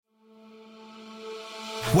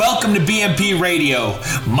Welcome to BMP Radio.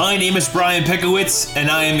 My name is Brian Pickowitz, and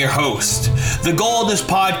I am your host. The goal of this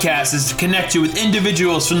podcast is to connect you with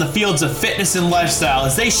individuals from the fields of fitness and lifestyle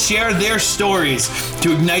as they share their stories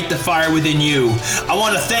to ignite the fire within you. I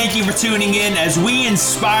want to thank you for tuning in as we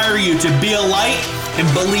inspire you to be a light and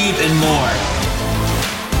believe in more.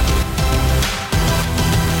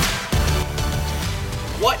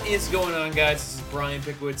 What is going on, guys? This is Brian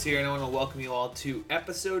Pickowitz here, and I want to welcome you all to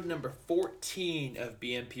episode number 14 of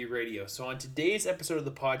BMP Radio. So on today's episode of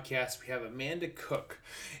the podcast, we have Amanda Cook,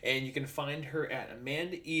 and you can find her at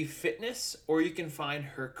Amanda E Fitness, or you can find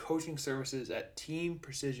her coaching services at Team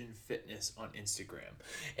Precision Fitness on Instagram.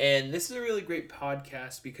 And this is a really great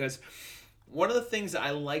podcast because one of the things that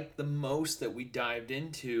I like the most that we dived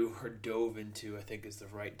into, or dove into, I think is the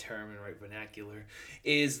right term and right vernacular,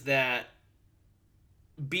 is that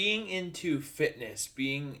being into fitness,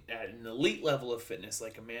 being at an elite level of fitness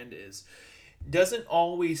like Amanda is, doesn't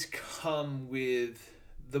always come with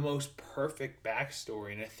the most perfect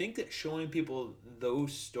backstory. And I think that showing people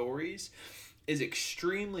those stories is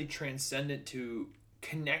extremely transcendent to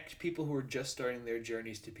connect people who are just starting their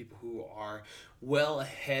journeys to people who are well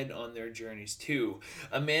ahead on their journeys too.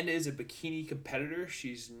 Amanda is a bikini competitor.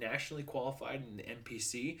 She's nationally qualified in the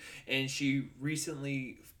NPC, and she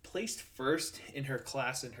recently placed first in her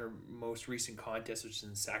class in her most recent contest, which is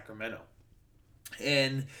in Sacramento.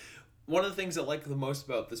 And one of the things I like the most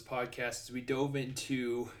about this podcast is we dove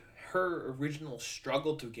into her original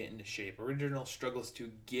struggle to get into shape, original struggles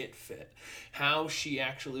to get fit, how she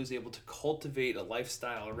actually was able to cultivate a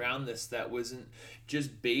lifestyle around this that wasn't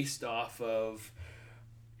just based off of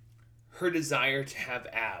her desire to have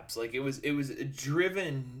abs. Like it was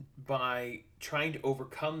driven by trying to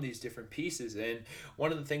overcome these different pieces. And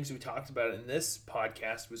one of the things we talked about in this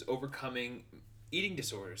podcast was overcoming eating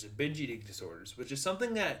disorders and binge eating disorders, which is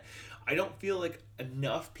something that I don't feel like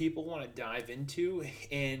enough people want to dive into.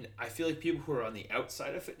 And I feel like people who are on the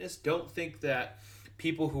outside of fitness don't think that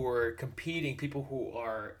people who are competing, people who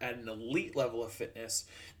are at an elite level of fitness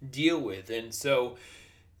deal with. And so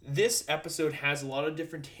this episode has a lot of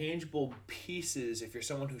different tangible pieces if you're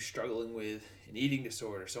someone who's struggling with an eating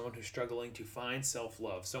disorder, someone who's struggling to find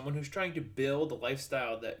self-love, someone who's trying to build a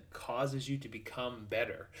lifestyle that causes you to become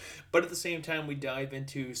better. But at the same time, we dive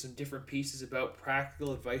into some different pieces about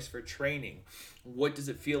practical advice for training. What does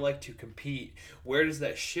it feel like to compete? Where does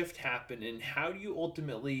that shift happen? And how do you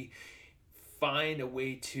ultimately find a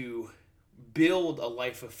way to build a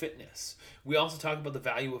life of fitness? We also talk about the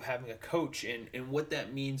value of having a coach and what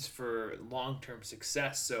that means for long-term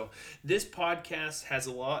success. So this podcast has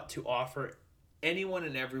a lot to offer anyone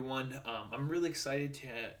and everyone. I'm really excited to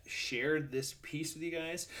share this piece with you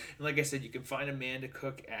guys. And like I said, you can find Amanda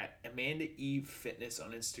Cook at Amanda E Fitness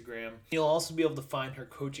on Instagram. You'll also be able to find her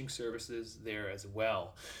coaching services there as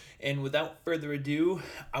well. And without further ado,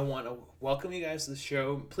 I want to welcome you guys to the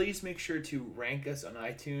show. Please make sure to rank us on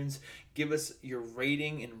iTunes. Give us your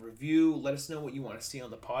rating and review. Let us know what you want to see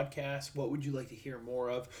on the podcast. What would you like to hear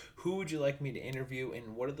more of? Who would you like me to interview?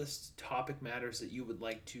 And what are the topic matters that you would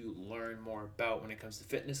like to learn more about when it comes to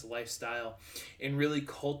fitness, lifestyle, and really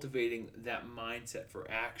cultivating that mindset for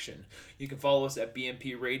action? You can follow us at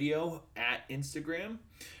BMP Radio at Instagram,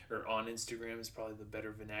 or on Instagram is probably the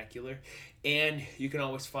better vernacular. And you can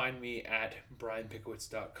always find me at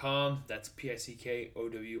brianpickowitz.com. That's Pickowicz,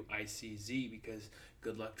 because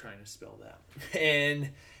good luck trying to spell that. And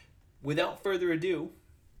without further ado,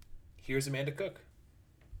 here's Amanda Cook.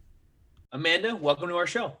 Amanda, welcome to our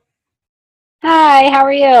show. Hi, how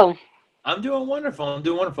are you? I'm doing wonderful.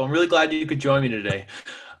 I'm really glad you could join me today.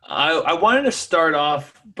 I wanted to start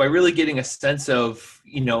off by really getting a sense of,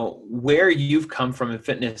 where you've come from in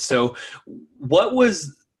fitness. So what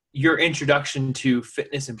was your introduction to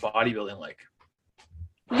fitness and bodybuilding like?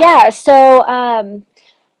 Yeah, so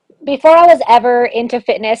before I was ever into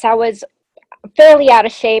fitness, I was fairly out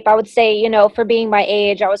of shape. I would say, for being my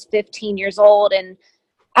age, I was 15 years old, and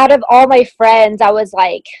out of all my friends, I was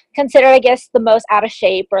like considered, I guess, the most out of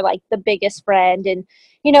shape or like the biggest friend. And,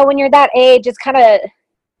 when you're that age,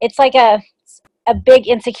 it's like a big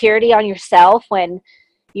insecurity on yourself when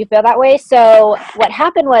you feel that way. So what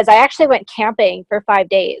happened was I actually went camping for 5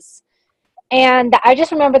 days. And I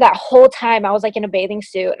just remember that whole time I was like in a bathing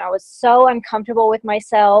suit and I was so uncomfortable with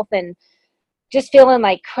myself and just feeling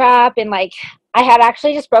like crap. And like I had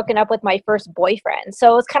actually just broken up with my first boyfriend.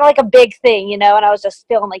 So it was kind of like a big thing, and I was just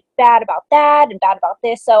feeling like bad about that and bad about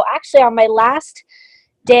this. So actually on my last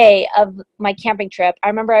day of my camping trip, I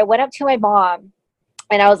remember I went up to my mom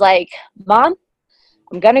and I was like, Mom,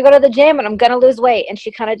 I'm going to go to the gym and I'm going to lose weight. And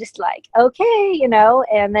she kind of just like, okay,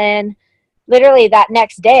 and then literally that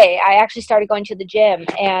next day, I actually started going to the gym.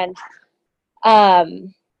 And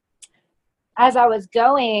as I was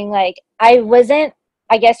going, like, I wasn't,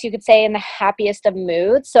 I guess you could say, in the happiest of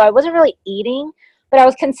moods. So I wasn't really eating, but I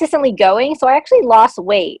was consistently going. So I actually lost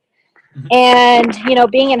weight. And,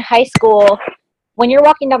 being in high school, when you're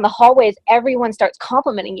walking down the hallways, everyone starts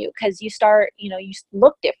complimenting you because you start, you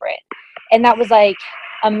look different. And that was like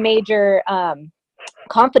a major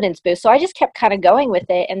confidence boost. So I just kept kind of going with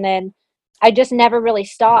it. And then I just never really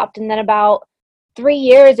stopped. And then about 3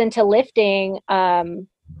 years into lifting,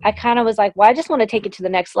 I kind of was like, well, I just want to take it to the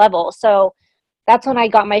next level. So that's when I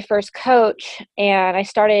got my first coach, and I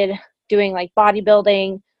started doing like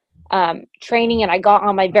bodybuilding training, and I got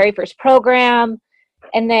on my very first program.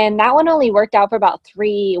 And then that one only worked out for about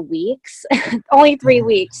 3 weeks, only 3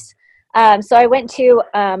 weeks. So I went to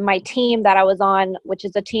my team that I was on, which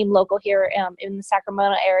is a team local here in the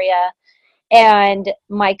Sacramento area. And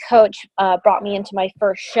my coach brought me into my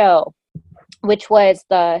first show, which was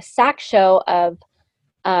the SAC show of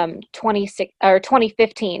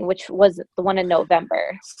 2015, which was the one in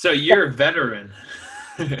November. So you're a veteran.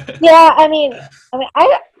 Yeah,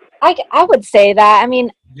 I would say that.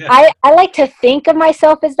 Yeah. I like to think of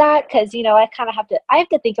myself as that because, I have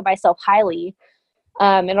to think of myself highly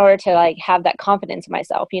in order to like have that confidence in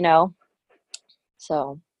myself,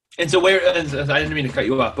 so. And so I didn't mean to cut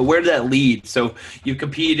you off, but where did that lead? So you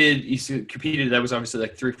competed, that was obviously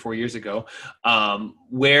like 3 or 4 years ago.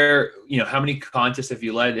 Where, how many contests have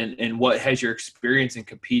you led, and what has your experience in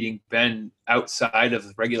competing been outside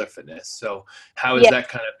of regular fitness? So how has that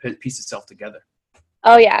kind of piece itself together?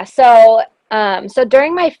 Oh yeah. So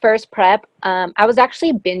during my first prep, I was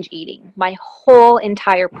actually binge eating my whole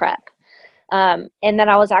entire prep. And then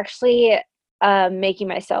I was actually making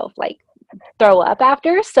myself like throw up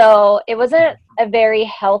after. So it wasn't a very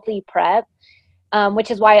healthy prep, which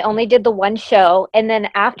is why I only did the one show. And then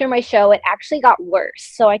after my show, it actually got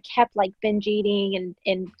worse. So I kept like binge eating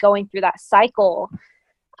and going through that cycle.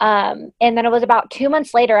 And then it was about 2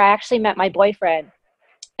 months later, I actually met my boyfriend.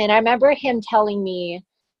 And I remember him telling me,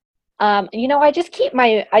 I just keep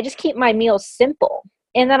my meals simple.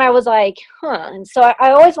 And then I was like, And so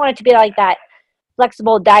I always wanted to be like that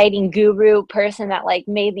flexible dieting guru person that like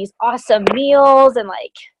made these awesome meals and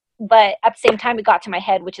like, but at the same time it got to my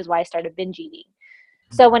head, which is why I started binge eating.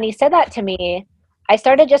 So when he said that to me, I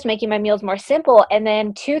started just making my meals more simple. And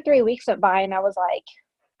then 2-3 weeks went by and I was like,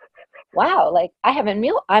 wow, like I haven't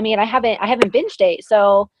binged ate.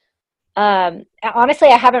 So honestly,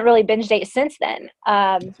 I haven't really binged ate since then.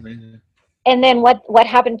 And then what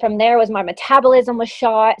happened from there was my metabolism was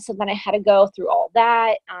shot. So then I had to go through all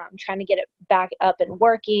that, trying to get it back up and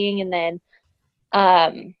working. And then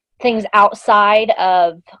things outside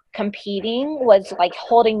of competing was like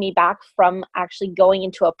holding me back from actually going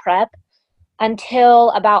into a prep until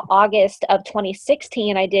about August of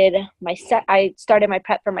 2016. I started my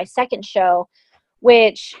prep for my second show,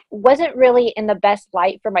 which wasn't really in the best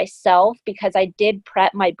light for myself because I did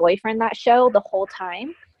prep my boyfriend that show the whole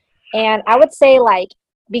time. And I would say like,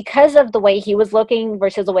 because of the way he was looking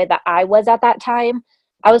versus the way that I was at that time,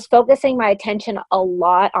 I was focusing my attention a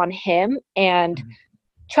lot on him and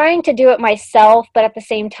trying to do it myself, but at the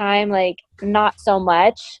same time, like not so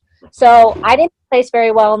much. So I didn't place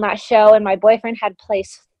very well in that show, and my boyfriend had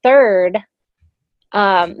placed third.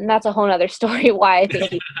 And that's a whole nother story why I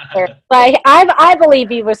think he third. But I believe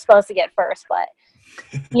he was supposed to get first, but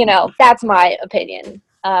that's my opinion.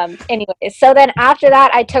 Anyways, so then after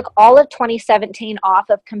that, I took all of 2017 off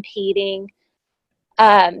of competing,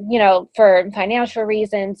 for financial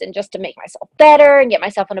reasons and just to make myself better and get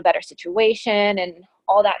myself in a better situation and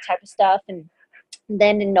all that type of stuff. And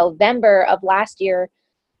then in November of last year,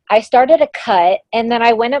 I started a cut, and then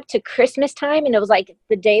I went up to Christmas time, and it was like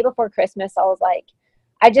the day before Christmas. I was like,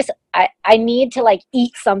 I need to like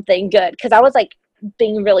eat something good because I was like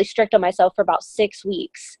being really strict on myself for about 6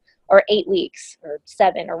 weeks or 8 weeks or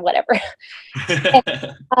 7 or whatever.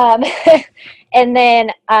 And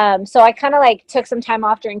then so I kind of like took some time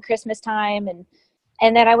off during Christmas time,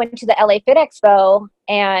 and then I went to the LA Fit Expo,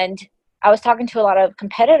 and I was talking to a lot of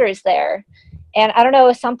competitors there, and I don't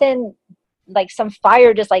know, something like some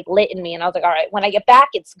fire just like lit in me, and I was like, all right, when I get back,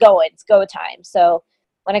 it's go time. So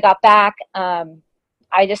when I got back,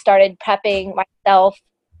 I just started prepping myself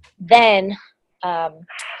then,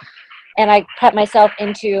 and I prepped myself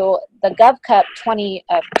into the Gov Cup 20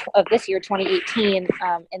 of this year, 2018,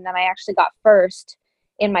 and then I actually got first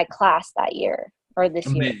in my class that year or this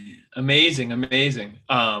year. Amazing.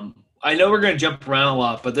 I know we're going to jump around a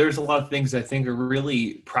lot, but there's a lot of things I think are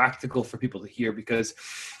really practical for people to hear, because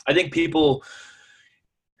I think people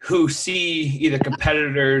who see either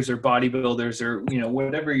competitors or bodybuilders or,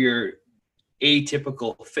 whatever your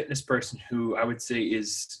atypical fitness person who I would say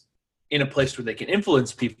is in a place where they can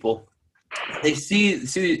influence people, they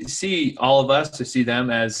see all of us, to see them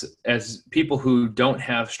as people who don't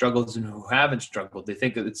have struggles and who haven't struggled. They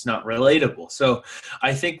think that it's not relatable. So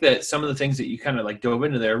I think that some of the things that you kind of like dove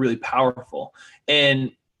into there are really powerful.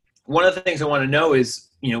 And one of the things I want to know is,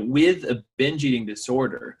 with a binge eating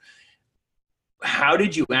disorder, how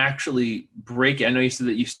did you actually break it? I know you said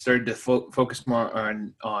that you started to focus more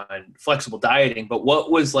on flexible dieting, but what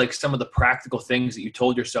was like some of the practical things that you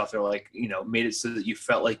told yourself that like, made it so that you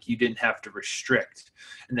felt like you didn't have to restrict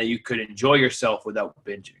and that you could enjoy yourself without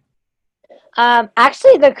binging?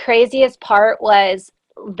 Actually, the craziest part was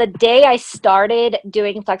the day I started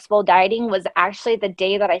doing flexible dieting was actually the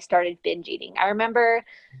day that I started binge eating. I remember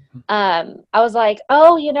I was like,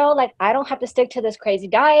 oh, like I don't have to stick to this crazy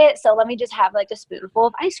diet, so let me just have like a spoonful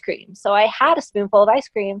of ice cream. So I had a spoonful of ice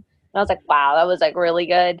cream, and I was like, wow, that was like really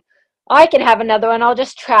good. I can have another one. I'll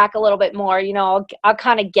just track a little bit more, I'll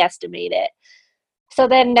kind of guesstimate it. So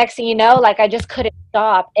then next thing you know, like I just couldn't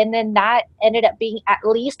stop. And then that ended up being at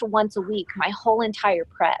least once a week, my whole entire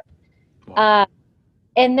prep. Wow. Uh,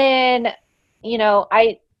 and then,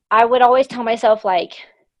 I would always tell myself like,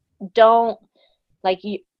 don't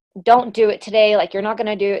you don't do it today. Like you're not going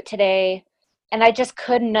to do it today. And I just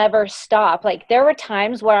could never stop. Like there were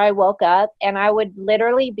times where I woke up and I would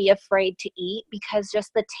literally be afraid to eat because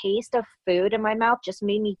just the taste of food in my mouth just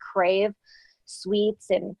made me crave sweets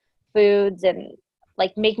and foods and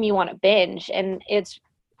like make me want to binge. And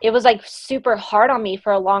it was like super hard on me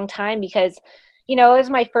for a long time because it was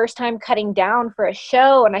my first time cutting down for a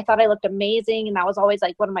show and I thought I looked amazing, and that was always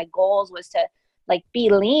like one of my goals was to like be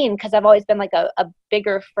lean because I've always been like a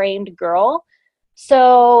bigger framed girl.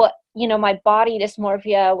 So, my body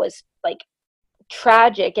dysmorphia was like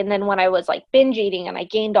tragic. And then when I was like binge eating and I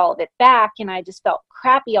gained all of it back and I just felt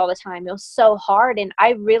crappy all the time, it was so hard. And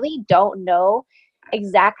I really don't know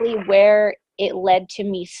exactly where it led to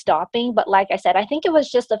me stopping. But like I said, I think it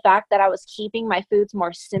was just the fact that I was keeping my foods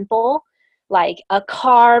more simple, like a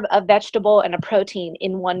carb, a vegetable, and a protein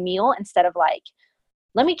in one meal instead of like,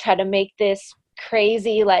 let me try to make this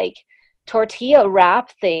crazy like tortilla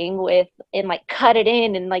wrap thing and like cut it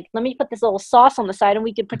in and like let me put this little sauce on the side and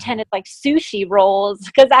we could pretend it's like sushi rolls,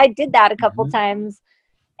 because I did that a couple times.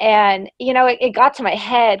 And it got to my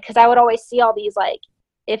head because I would always see all these like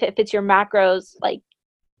if it fits your macros, like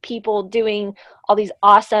people doing all these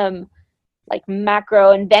awesome like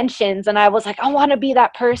macro inventions, and I was like, I want to be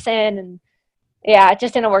that person. And yeah, it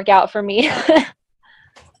just didn't work out for me.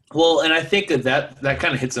 Well, and I think that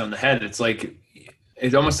kind of hits on the head. It's like,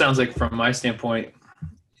 it almost sounds like from my standpoint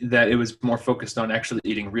that it was more focused on actually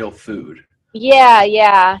eating real food.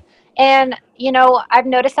 Yeah. And, I've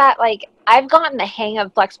noticed that like I've gotten the hang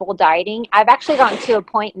of flexible dieting. I've actually gotten to a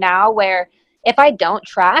point now where if I don't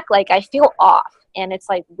track, like I feel off. And it's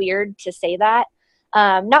like weird to say that.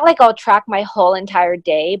 Not like I'll track my whole entire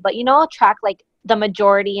day, but, I'll track like the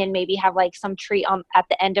majority and maybe have like some treat on at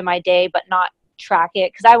the end of my day, but not track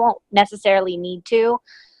it because I won't necessarily need to.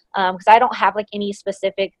 Because I don't have like any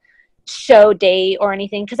specific show date or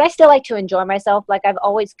anything because I still like to enjoy myself. Like I've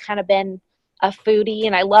always kind of been a foodie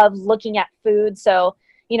and I love looking at food. So,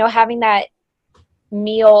 having that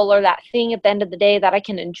meal or that thing at the end of the day that I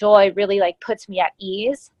can enjoy really like puts me at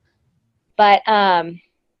ease. But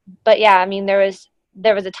yeah, I mean, there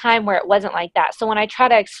was a time where it wasn't like that. So when I try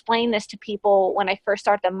to explain this to people, when I first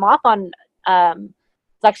start them off on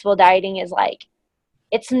flexible dieting is like,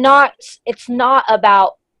 it's not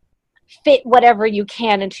about fit whatever you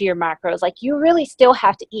can into your macros. Like you really still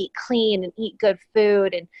have to eat clean and eat good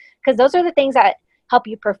food, and because those are the things that help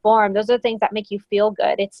you perform. Those are the things that make you feel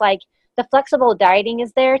good. It's like the flexible dieting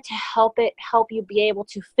is there to help you be able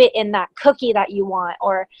to fit in that cookie that you want,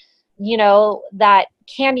 or that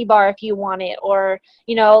candy bar if you want it, or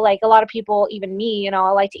like a lot of people, even me, I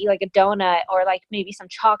like to eat like a donut or like maybe some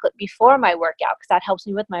chocolate before my workout because that helps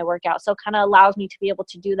me with my workout. So it kind of allows me to be able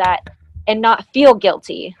to do that and not feel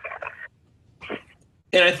guilty.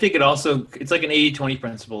 And I think it's like an 80-20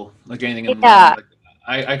 principle, like anything in Yeah. life. Like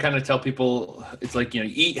I kind of tell people, it's like,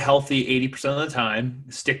 eat healthy 80% of the time,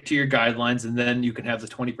 stick to your guidelines, and then you can have the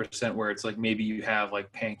 20% where it's like maybe you have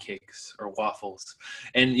like pancakes or waffles,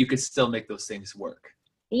 and you could still make those things work.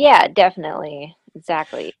 Yeah, definitely.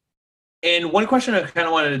 Exactly. And one question I kind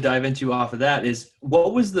of wanted to dive into off of that is,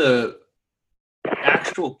 what was the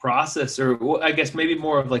actual process, or I guess maybe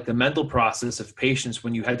more of like the mental process of patience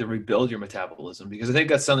when you had to rebuild your metabolism? Because I think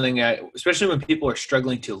that's something that, especially when people are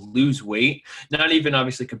struggling to lose weight, not even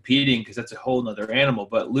obviously competing, because that's a whole nother animal,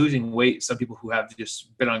 but losing weight, some people who have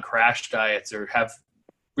just been on crash diets or have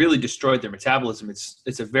really destroyed their metabolism,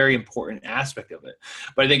 it's a very important aspect of it.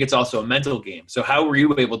 But I think it's also a mental game. So how were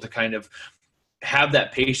you able to kind of have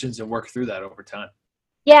that patience and work through that over time?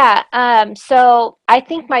 Yeah, so I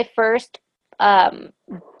think my first um,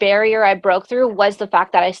 barrier I broke through was the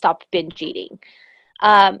fact that I stopped binge eating.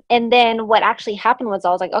 And then what actually happened was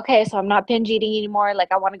I was like, okay, so I'm not binge eating anymore.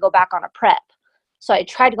 Like I want to go back on a prep. So I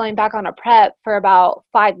tried going back on a prep for about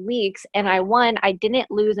 5 weeks, and I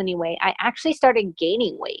didn't lose any weight. I actually started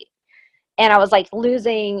gaining weight. And I was like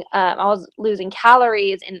I was losing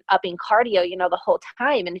calories and upping cardio, the whole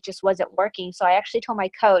time, and it just wasn't working. So I actually told my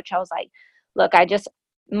coach, I was like, look, I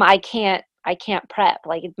can't prep.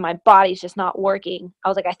 Like my body's just not working. I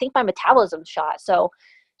was like, I think my metabolism's shot. So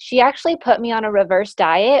she actually put me on a reverse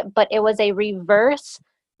diet, but it was a reverse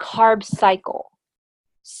carb cycle.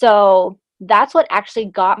 So that's what actually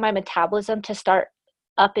got my metabolism to start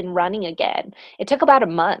up and running again. It took about a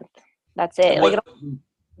month. That's it. Like,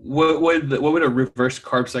 What would a reverse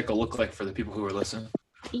carb cycle look like for the people who are listening?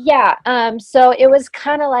 yeah. So it was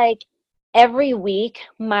kind of like every week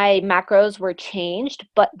my macros were changed,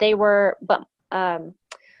 but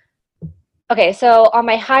okay, so on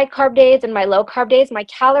my high carb days and my low carb days, my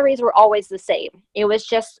calories were always the same. It was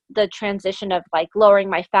just the transition of like lowering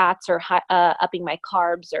my fats or upping my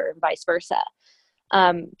carbs or vice versa,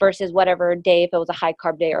 versus whatever day, if it was a high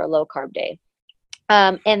carb day or a low carb day.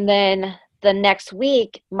 And then the next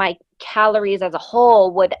week, my calories as a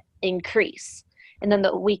whole would increase. And then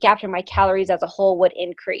the week after, my calories as a whole would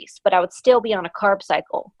increase, but I would still be on a carb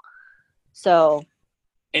cycle. So,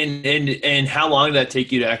 And how long did that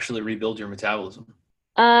take you to actually rebuild your metabolism?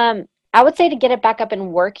 I would say to get it back up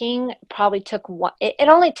and working probably took it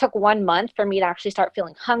only took 1 month for me to actually start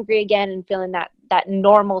feeling hungry again and feeling that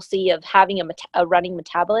normalcy of having a running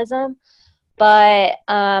metabolism. But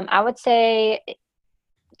I would say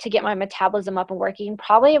to get my metabolism up and working,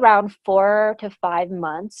 probably around 4 to 5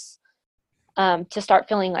 months, to start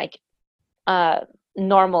feeling like uh,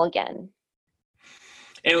 normal again.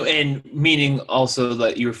 And meaning also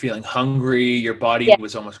that you were feeling hungry, your body Yeah.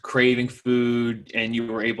 was almost craving food, and you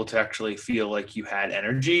were able to actually feel like you had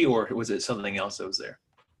energy, or was it something else that was there?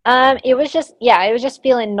 It was just, yeah, it was just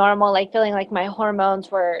feeling normal, like feeling like my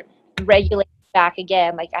hormones were regulated back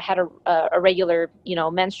again. Like I had a regular,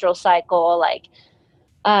 menstrual cycle. Like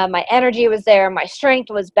my energy was there, my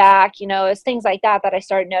strength was back. It's things like that I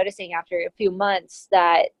started noticing after a few months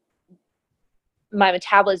that my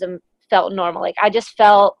metabolism felt normal. Like I just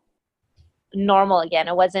felt normal again.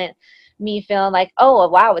 It wasn't me feeling like, oh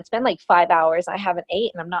wow, it's been like 5 hours, I haven't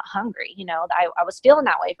ate and I'm not hungry. I was feeling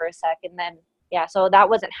that way for a second, then yeah, so that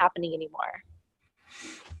wasn't happening anymore.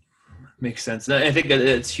 Makes sense. And I think that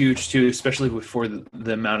it's huge too, especially for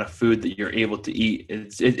the amount of food that you're able to eat.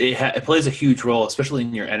 It plays a huge role, especially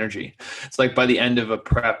in your energy. It's like by the end of a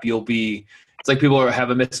prep, it's like people have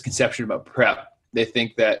a misconception about prep. They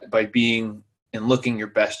think that by being and looking your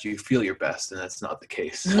best, you feel your best, and that's not the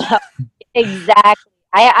case. No, exactly.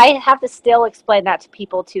 I have to still explain that to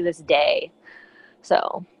people to this day.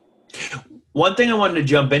 So One thing I wanted to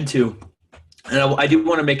jump into, and I do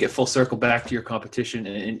want to make it full circle back to your competition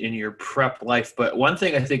in your prep life. But one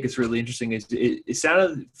thing I think is really interesting is it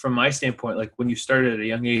sounded, from my standpoint, like when you started at a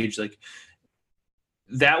young age, like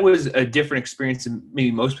that was a different experience than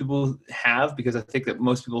maybe most people have, because I think that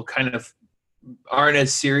most people kind of aren't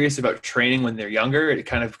as serious about training when they're younger. It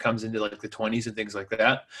kind of comes into like the 20s and things like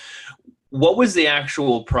that. What was the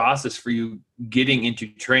actual process for you getting into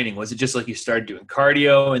training? Was it just like you started doing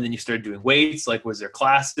cardio and then you started doing weights? Like, was there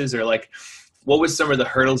classes, or like, what was some of the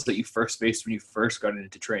hurdles that you first faced when you first got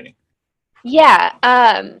into training? yeah,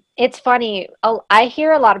 it's funny. I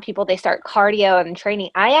hear a lot of people, they start cardio and training.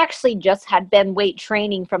 I actually just had been weight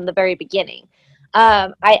training from the very beginning.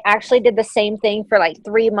 I actually did the same thing for like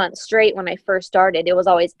 3 months straight when I first started. It was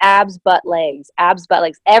always abs, butt legs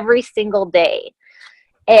every single day.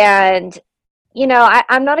 And,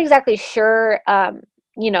 I'm not exactly sure,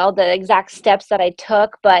 the exact steps that I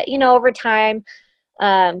took, but, over time,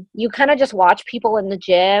 you kind of just watch people in the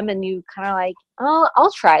gym and you kind of like, oh,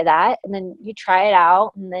 I'll try that. And then you try it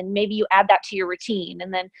out, and then maybe you add that to your routine,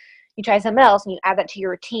 and then you try something else and you add that to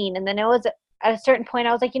your routine. And then it was at a certain point,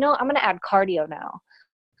 I was like, I'm going to add cardio now.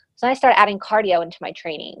 So I started adding cardio into my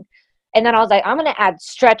training. And then I was like, I'm going to add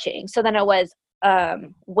stretching. So then it was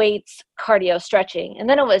weights, cardio, stretching. And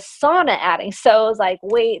then it was sauna adding. So it was like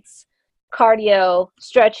weights, cardio,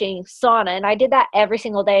 stretching, sauna. And I did that every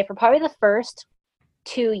single day for probably the first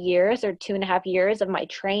 2 years or 2.5 years of my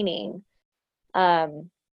training. And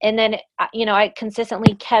then, I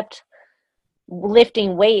consistently kept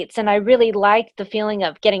lifting weights, and I really liked the feeling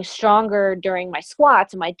of getting stronger during my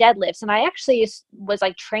squats and my deadlifts. And I actually was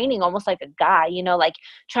like training almost like a guy, like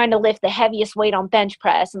trying to lift the heaviest weight on bench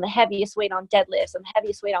press and the heaviest weight on deadlifts and the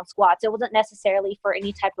heaviest weight on squats. It wasn't necessarily for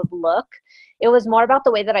any type of look. It was more about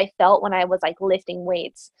the way that I felt when I was like lifting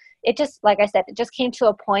weights. It just, like I said, it just came to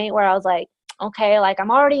a point where I was like, okay, like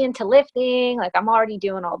I'm already into lifting, like I'm already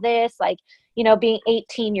doing all this, like, being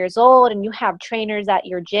 18 years old and you have trainers at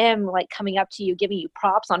your gym, like coming up to you, giving you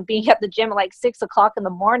props on being at the gym at like 6 o'clock in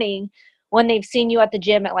the morning when they've seen you at the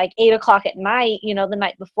gym at like 8 o'clock at night, the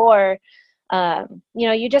night before.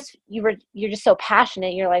 You're just so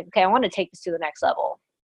passionate. You're like, okay, I want to take this to the next level.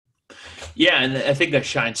 Yeah. And I think that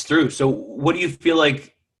shines through. So what do you feel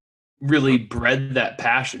like really bred that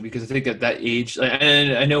passion? Because I think at that age,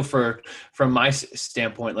 and I know from my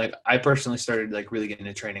standpoint, like I personally started like really getting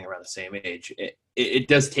into training around the same age. It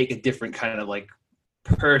does take a different kind of like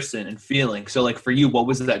person and feeling. So like for you, what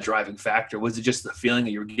was that driving factor? Was it just the feeling that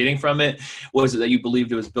you were getting from it? Was it that you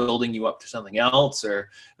believed it was building you up to something else? Or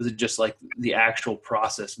was it just like the actual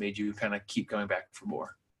process made you kind of keep going back for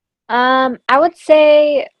more? I would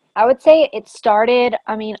say it started,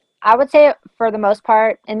 I would say for the most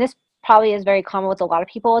part, and this probably is very common with a lot of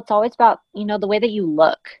people, it's always about, the way that you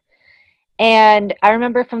look. And I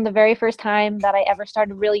remember from the very first time that I ever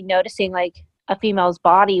started really noticing like a female's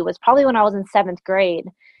body was probably when I was in 7th grade.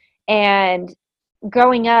 And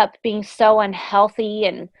growing up being so unhealthy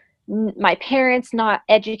and my parents not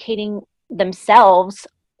educating themselves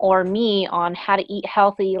or me on how to eat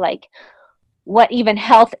healthy, like what even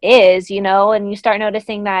health is, and you start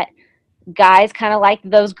noticing that guys kind of like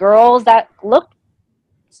those girls that look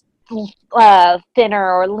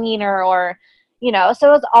thinner or leaner, or so it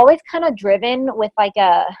was always kind of driven with like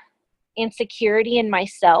a insecurity in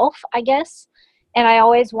myself, I guess, and I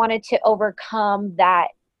always wanted to overcome that.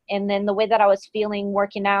 And then the way that I was feeling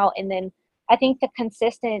working out, and then I think the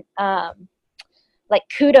consistent like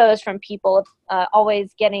kudos from people,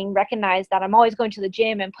 always getting recognized that I'm always going to the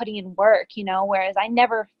gym and putting in work, whereas I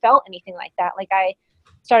never felt anything like that. Like I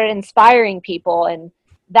started inspiring people, and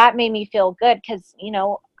that made me feel good because,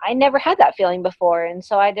 I never had that feeling before. And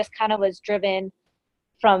so I just kind of was driven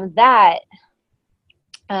from that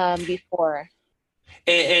before.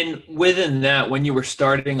 And within that, when you were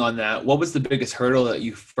starting on that, what was the biggest hurdle that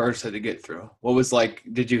you first had to get through? What was like,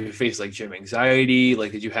 did you face like gym anxiety?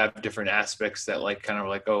 Like, did you have different aspects that like kind of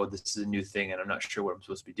like, oh, this is a new thing and I'm not sure what I'm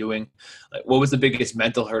supposed to be doing? Like, what was the biggest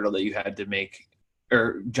mental hurdle that you had to make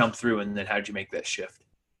or jump through? And then how did you make that shift?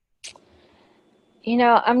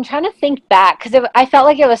 I'm trying to think back because I felt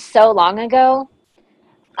like it was so long ago.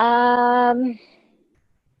 Um,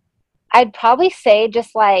 I'd probably say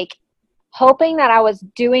just like hoping that I was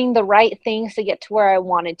doing the right things to get to where I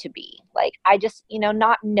wanted to be. Like I just,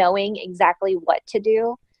 not knowing exactly what to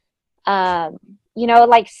do. Like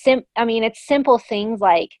it's simple things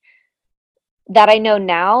like that I know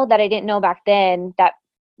now that I didn't know back then that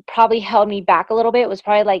probably held me back a little bit. It was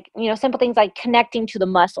probably like, simple things like connecting to the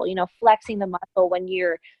muscle, flexing the muscle when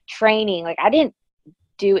you're training. Like I didn't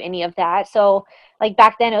do any of that. So like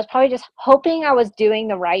back then it was probably just hoping I was doing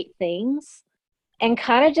the right things and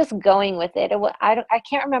kind of just going with it. I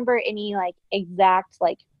can't remember any like exact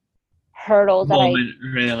like hurdles that I Moment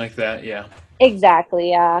or anything like that. Yeah. exactly.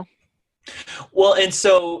 Yeah. Well, and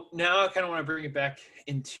so now I kind of want to bring it back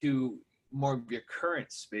into more of your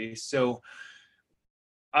current space. So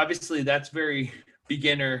obviously that's very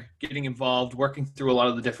beginner, getting involved, working through a lot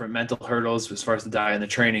of the different mental hurdles as far as the diet and the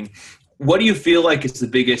training. What do you feel like is the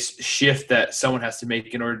biggest shift that someone has to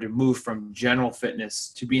make in order to move from general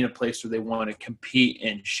fitness to be in a place where they want to compete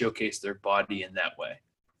and showcase their body in that way?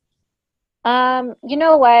 You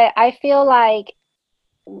know what? I feel like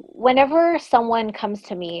whenever someone comes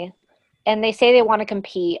to me and they say they want to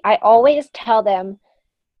compete, I always tell them,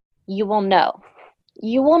 you will know.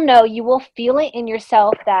 You will know, you will feel it in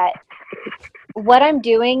yourself that what I'm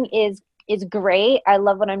doing is great. I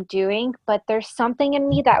love what I'm doing, but there's something in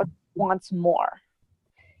me that wants more.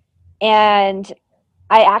 And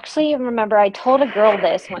I actually remember I told a girl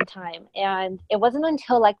this one time, and it wasn't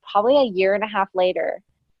until like probably a year and a half later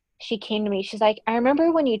she came to me. She's like, I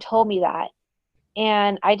remember when you told me that,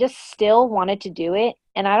 and I just still wanted to do it,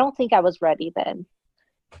 and I don't think I was ready then.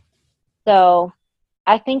 So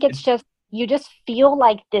I think it's just you just feel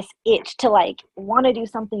like this itch to like want to do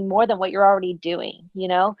something more than what you're already doing,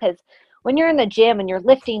 because when you're in the gym and you're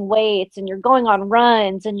lifting weights and you're going on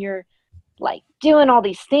runs and you're like doing all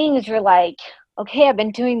these things, you're like, okay, I've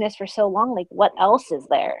been doing this for so long. Like, what else is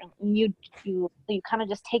there? You kind of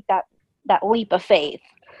just take that leap of faith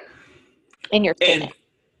in your fitness. And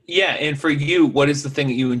yeah, and for you, what is the thing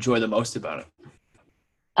that you enjoy the most about it?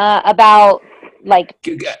 About like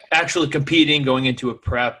Actually competing, going into a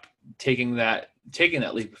prep, taking that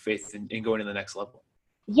leap of faith and going to the next level.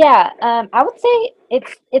 yeah, I would say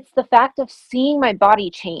it's the fact of seeing my body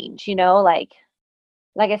change,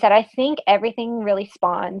 like I said, I think everything really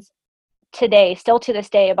spawns today, still to this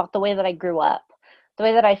day, about the way that I grew up. The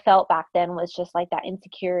way that I felt back then was just like that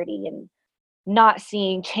insecurity and not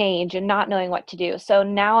seeing change and not knowing what to do. So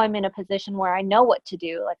now I'm in a position where I know what to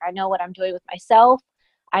do. Like, I know what I'm doing with myself.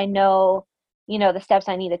 I know, the steps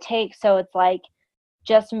I need to take. So it's like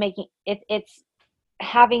just making it's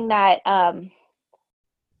having that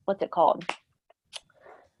what's it called?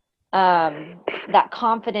 That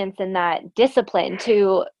confidence and that discipline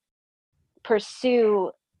to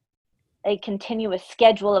pursue a continuous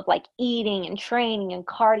schedule of like eating and training and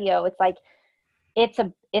cardio. It's like it's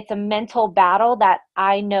a mental battle that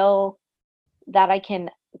I know that I can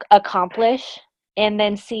accomplish, and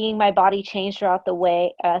then seeing my body change throughout the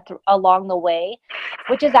way, along the way,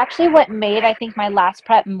 which is actually what made, I think, my last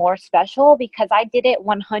prep more special, because I did it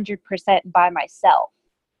 100% by myself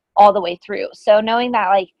all the way through. So knowing that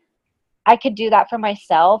like I could do that for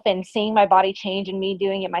myself, and seeing my body change and me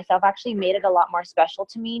doing it myself actually made it a lot more special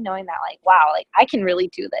to me, knowing that like, wow, like I can really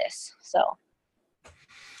do this. So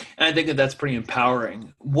And I think that that's pretty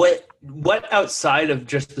empowering. What outside of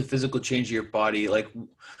just the physical change of your body, like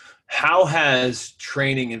how has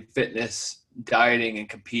training and fitness, dieting and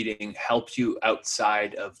competing helped you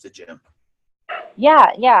outside of the gym?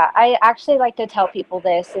 yeah, I actually like to tell people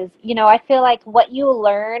this is, I feel like what you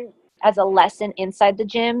learn as a lesson inside the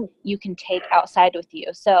gym, you can take outside with you.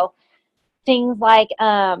 So things like,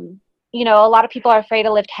 a lot of people are afraid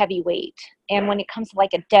to lift heavy weight. And when it comes to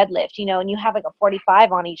like a deadlift, and you have like a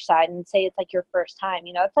 45 on each side, and say it's like your first time,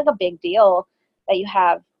 it's like a big deal that you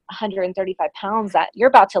have 135 pounds that you're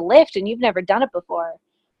about to lift and you've never done it before.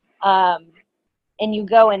 And you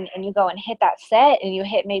go and hit that set, and you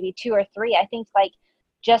hit maybe two or three. I think like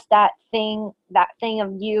just that thing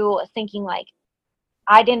of you thinking like,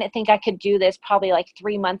 I didn't think I could do this probably like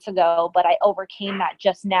 3 months ago, but I overcame that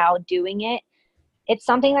just now doing it. It's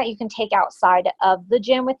something that you can take outside of the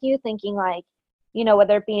gym with you, thinking like,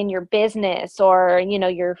 whether it be in your business or,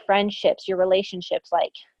 your friendships, your relationships,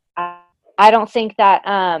 like I don't think that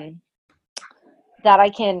that I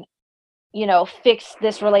can, fix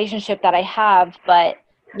this relationship that I have, but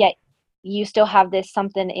yet you still have this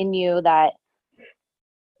something in you that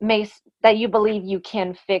makes that you believe you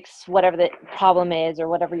can fix whatever the problem is or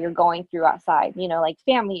whatever you're going through outside, like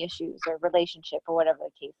family issues or relationship or whatever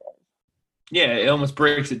the case is. Yeah, it almost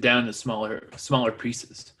breaks it down to smaller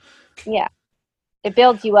pieces. Yeah. It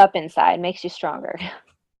builds you up inside, makes you stronger.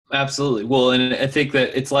 Absolutely. Well, and I think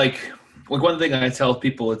that it's like one thing I tell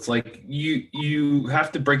people, it's like you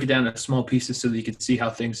have to break it down into small pieces so that you can see how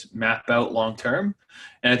things map out long term.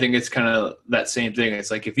 And I think it's kind of that same thing.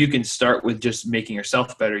 It's like if you can start with just making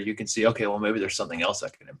yourself better, you can see, okay, well, maybe there's something else I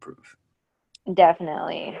can improve.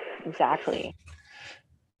 Definitely. Exactly.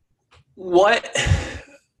 What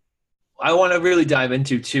I want to really dive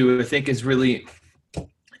into too, I think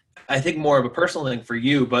more of a personal thing for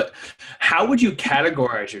you, but how would you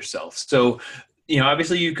categorize yourself? So,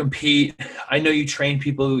 obviously you compete. I know you train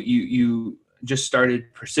people. You just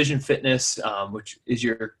started Precision Fitness, which is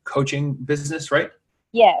your coaching business, right?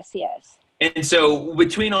 Yes. And so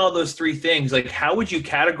between all those three things, like how would you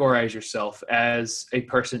categorize yourself as a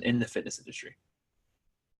person in the fitness industry?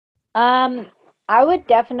 I would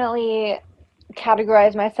definitely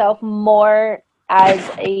categorize myself more as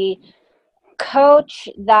a coach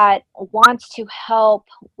that wants to help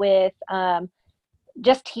with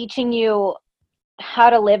just teaching you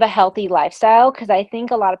how to live a healthy lifestyle, because I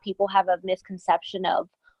think a lot of people have a misconception of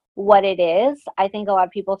what it is. I think a lot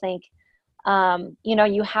of people think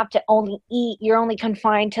you have to only eat, you're only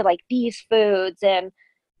confined to like these foods, and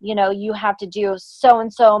you have to do so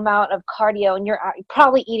and so amount of cardio, and you're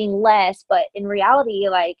probably eating less, but in reality,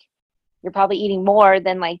 like, you're probably eating more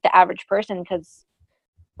than like the average person, because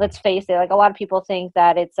let's face it, like, a lot of people think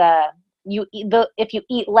that it's if you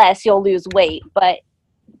eat less you'll lose weight, but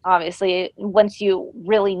obviously once you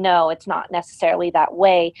really know, it's not necessarily that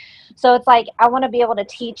way. So it's like I want to be able to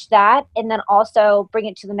teach that, and then also bring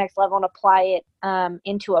it to the next level and apply it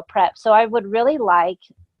into a prep. So I would really like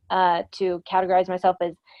to categorize myself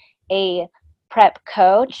as a prep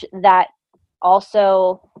coach that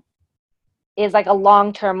also is like a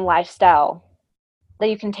long-term lifestyle that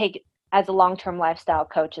you can take as a long-term lifestyle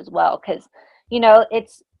coach as well, because you know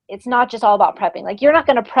it's not just all about prepping. Like, you're not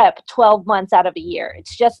going to prep 12 months out of a year.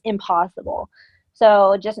 It's just impossible.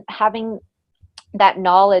 So just having that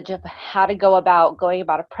knowledge of how to go about going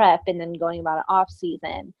about a prep, and then going about an off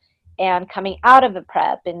season, and coming out of a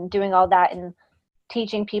prep, and doing all that, and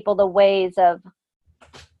teaching people the ways of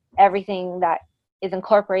everything that is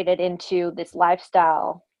incorporated into this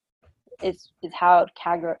lifestyle is how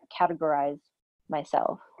I would categorize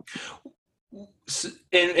myself.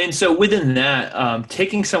 And so within that,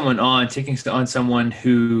 taking on someone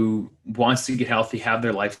who wants to get healthy, have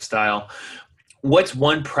their lifestyle, what's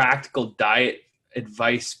one practical diet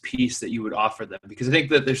advice piece that you would offer them? Because I think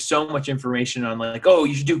that there's so much information on, like, oh,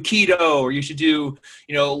 you should do keto, or you should do,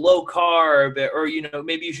 low carb, or,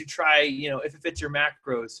 maybe you should try, if it fits your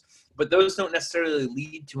macros, but those don't necessarily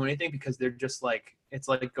lead to anything, because they're just like, it's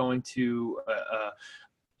like going to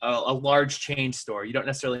a large chain store. You don't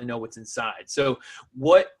necessarily know what's inside. So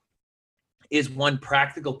what is one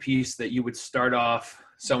practical piece that you would start off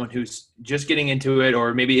someone who's just getting into it,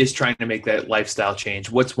 or maybe is trying to make that lifestyle change?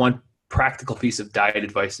 What's one practical piece of diet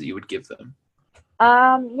advice that you would give them?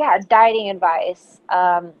 Yeah, dieting advice.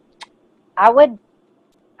 I would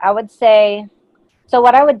say, so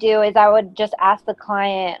what I would do is I would just ask the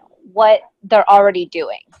client what they're already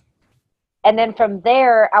doing. And then from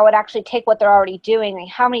there, I would actually take what they're already doing, like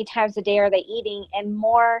how many times a day are they eating, and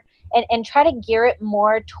more, and try to gear it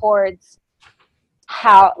more towards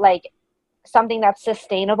how, like, something that's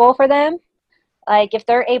sustainable for them. Like, if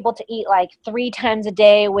they're able to eat like 3 times a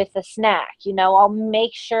day with a snack, I'll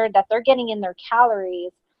make sure that they're getting in their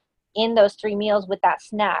calories in those 3 meals with that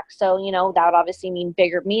snack. So, that would obviously mean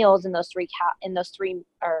bigger meals in those three,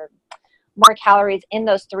 or more calories in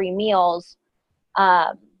those 3 meals,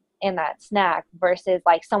 in that snack, versus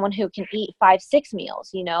like someone who can eat 5-6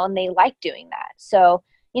 meals, and they like doing that. So,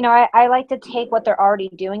 I like to take what they're already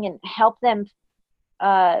doing and help them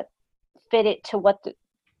fit it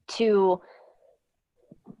to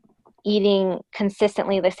eating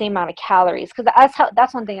consistently the same amount of calories. Because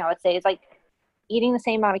that's one thing I would say is, like, eating the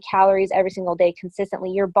same amount of calories every single day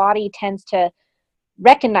consistently, your body tends to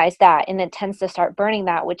recognize that, and it tends to start burning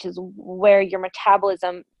that, which is where your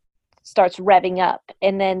metabolism starts revving up,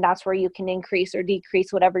 and then that's where you can increase or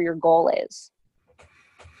decrease whatever your goal is.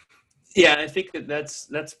 Yeah, I think that's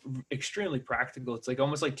extremely practical. It's like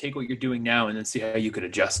almost like take what you're doing now and then see how you could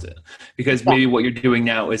adjust it, because maybe what you're doing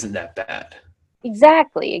now isn't that bad.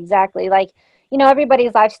 Exactly. Like,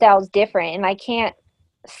 everybody's lifestyle is different, and I can't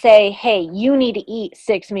say, hey, you need to eat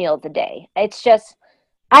 6 meals a day. It's just,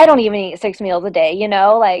 I don't even eat 6 meals a day,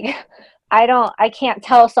 like, I can't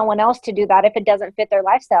tell someone else to do that if it doesn't fit their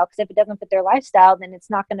lifestyle, because if it doesn't fit their lifestyle, then it's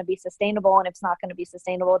not going to be sustainable. And if it's not going to be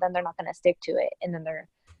sustainable, then they're not going to stick to it. And then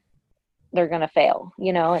they're going to fail,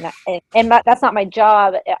 and that's not my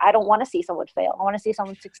job. I don't want to see someone fail. I want to see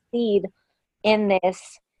someone succeed in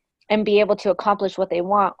this and be able to accomplish what they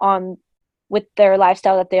want with their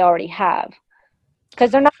lifestyle that they already have.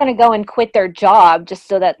 Because they're not going to go and quit their job just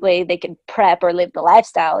so that way they can prep or live the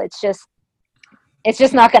lifestyle. It's just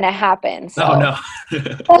not going to happen. So.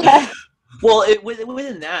 Oh, no. Well,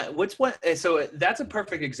 within that, so that's a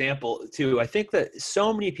perfect example too. I think that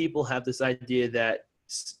so many people have this idea that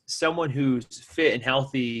someone who's fit and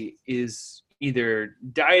healthy is either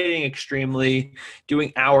dieting extremely,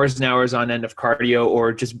 doing hours and hours on end of cardio,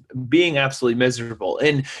 or just being absolutely miserable.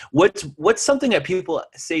 And what's something that people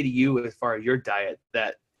say to you as far as your diet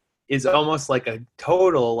that is almost like a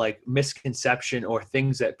total like misconception, or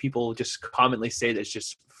things that people just commonly say that's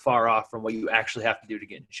just far off from what you actually have to do to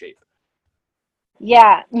get in shape?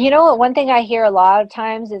 Yeah. One thing I hear a lot of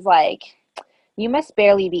times is like, you must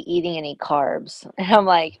barely be eating any carbs. And I'm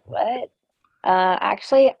like, what?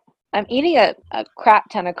 Actually, I'm eating a crap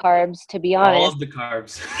ton of carbs, to be honest. All of the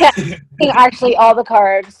carbs. Yeah, actually all the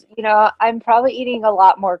carbs. I'm probably eating a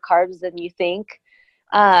lot more carbs than you think.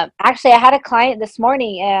 Actually, I had a client this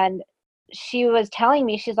morning, and she was telling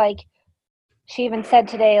me, she's like, she even said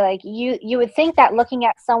today, like, you would think that looking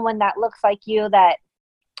at someone that looks like you, that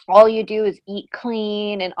all you do is eat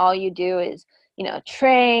clean and all you do is,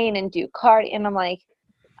 train and do cardio. And I'm like,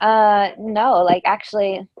 no, like,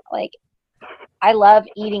 actually, like, I love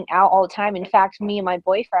eating out all the time. In fact, me and my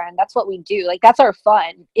boyfriend, that's what we do. Like, that's our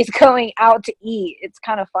fun, is going out to eat. It's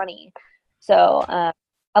kind of funny. So,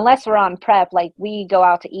 unless we're on prep, like, we go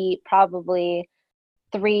out to eat probably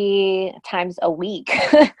 3 times a week.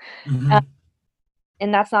 Mm-hmm.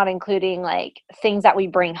 And that's not including like things that we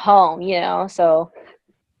bring home, So,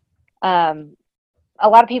 a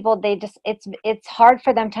lot of people, it's hard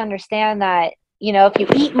for them to understand that if you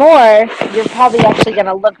eat more, you're probably actually going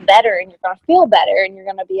to look better and you're going to feel better and you're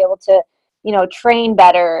going to be able to, train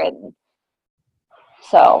better. And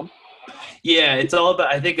so. Yeah, it's all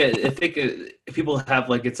about. I think if people have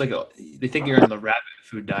like it's like they think you're on the rabbit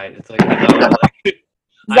food diet. It's like no,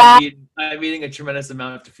 like I'm eating a tremendous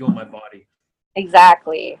amount to fuel my body.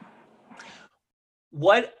 Exactly.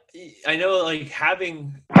 What I know, like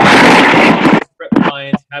having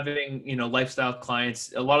clients, having lifestyle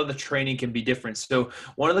clients, a lot of the training can be different. So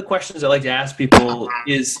one of the questions I like to ask people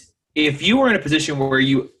is, if you were in a position where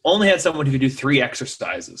you only had someone who could do 3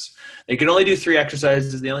 exercises, they could only do 3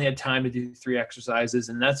 exercises, they only had time to do 3 exercises,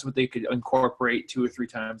 and that's what they could incorporate 2 or 3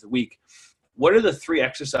 times a week. What are the 3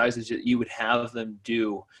 exercises that you would have them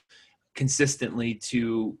do consistently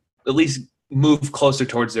to at least move closer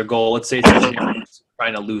towards their goal? Let's say it's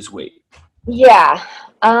trying to lose weight. Yeah.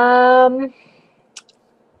 I'm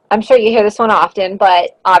sure you hear this one often,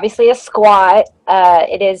 but obviously a squat,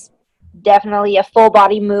 it is definitely a full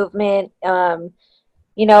body movement.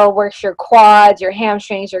 Works your quads, your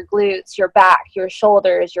hamstrings, your glutes, your back, your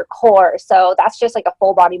shoulders, your core. So that's just like a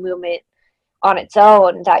full body movement on its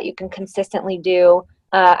own that you can consistently do.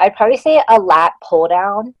 I'd probably say a lat pull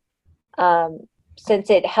down, since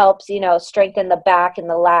it helps, strengthen the back and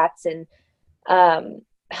the lats and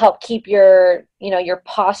help keep your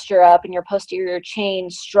posture up and your posterior chain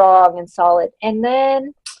strong and solid. And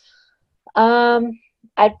then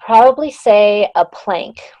I'd probably say a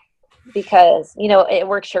plank, because it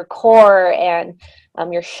works your core and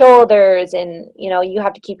your shoulders, and you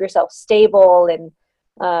have to keep yourself stable, and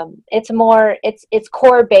it's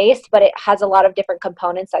core based, but it has a lot of different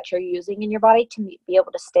components that you're using in your body to be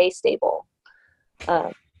able to stay stable.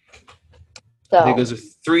 I think those are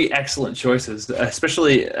 3 excellent choices,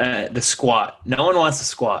 especially the squat. No one wants to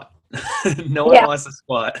squat. No one wants to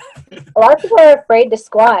squat. A lot of people are afraid to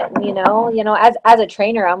squat. As a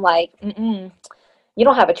trainer, I'm like, you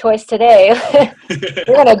don't have a choice today.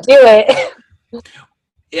 You're gonna do it.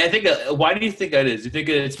 Yeah, I think. Why do you think that is? Do you think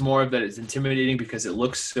it's more of that it's intimidating because it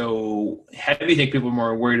looks so heavy? Do you think people are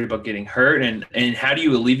more worried about getting hurt, and how do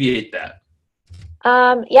you alleviate that?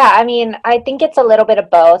 Yeah, I mean, I think it's a little bit of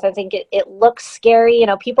both. I think it looks scary.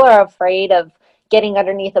 People are afraid of getting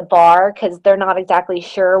underneath a bar because they're not exactly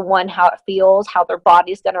sure, one, how it feels, how their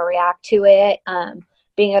body's going to react to it,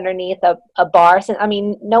 being underneath a bar. So, I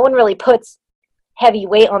mean, no one really puts heavy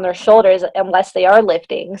weight on their shoulders unless they are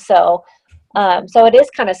lifting. So it is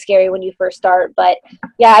kind of scary when you first start. But,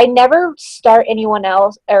 yeah, I never start anyone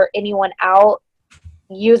out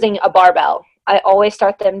using a barbell. I always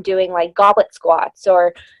start them doing like goblet squats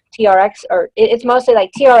or TRX, or it's mostly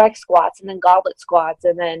like TRX squats and then goblet squats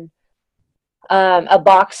and then a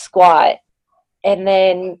box squat, and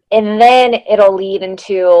then it'll lead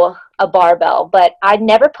into a barbell. But I'd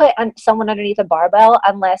never put someone underneath a barbell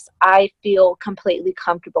unless I feel completely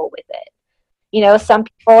comfortable with it. Some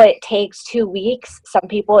people it takes 2 weeks, some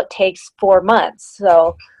people it takes 4 months.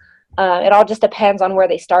 So it all just depends on where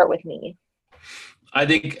they start with me. I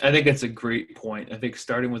think that's a great point. I think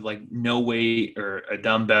starting with like no weight or a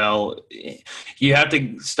dumbbell, you have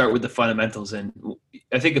to start with the fundamentals. And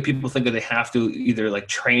I think if people think that they have to either like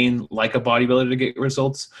train like a bodybuilder to get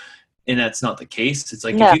results, and that's not the case. It's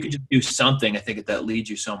like if you could just do something, I think that leads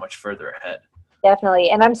you so much further ahead.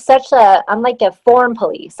 Definitely. And I'm like a form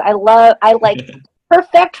police. I like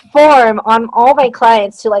perfect form on all my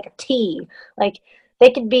clients to like a T. Like, they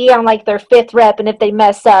could be on like their 5th rep, and if they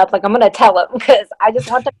mess up, like I'm gonna tell them, because I just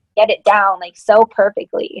want them to get it down like so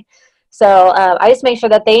perfectly. So I just make sure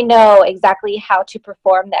that they know exactly how to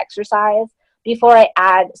perform the exercise before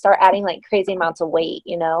I start adding like crazy amounts of weight,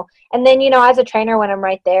 And then as a trainer, when I'm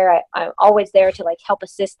right there, I'm always there to like help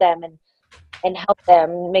assist them and help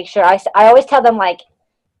them make sure. I always tell them like,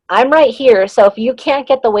 I'm right here, so if you can't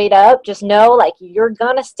get the weight up, just know like you're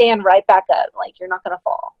gonna stand right back up, like you're not gonna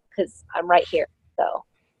fall because I'm right here. So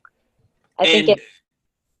I think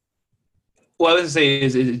what I was going to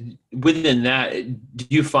say is within that, do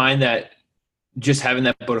you find that just having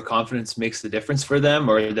that vote of confidence makes the difference for them,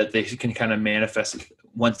 or that they can kind of manifest it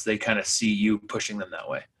once they kind of see you pushing them that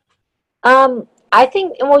way? I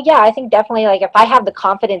think definitely, like if I have the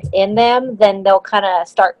confidence in them, then they'll kind of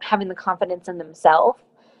start having the confidence in themselves.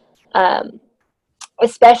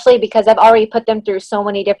 Especially because I've already put them through so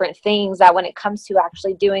many different things that when it comes to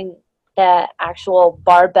actually doing the actual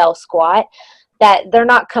barbell squat, that they're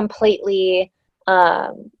not completely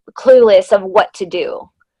clueless of what to do.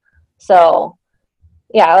 So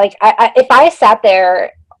yeah, like if I sat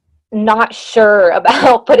there not sure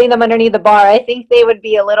about putting them underneath the bar, I think they would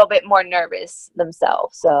be a little bit more nervous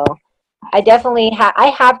themselves. So I definitely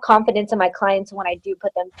I have confidence in my clients when I do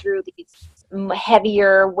put them through these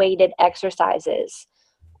heavier weighted exercises,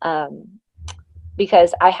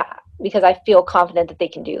 because I feel confident that they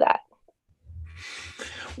can do that.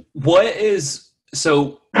 What is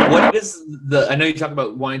I know you talk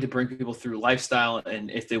about wanting to bring people through lifestyle,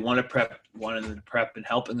 and if they want to prep, wanting them to prep and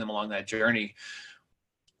helping them along that journey.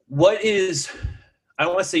 What is, I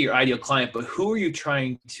don't want to say your ideal client, but who are you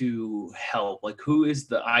trying to help? Like, who is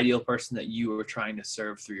the ideal person that you are trying to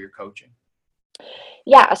serve through your coaching?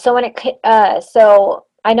 Yeah. So so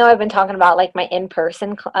I know I've been talking about like my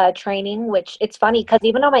in-person training, which it's funny because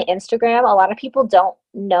even on my Instagram, a lot of people don't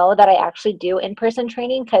know that I actually do in-person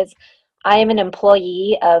training because I am an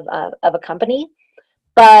employee of a company.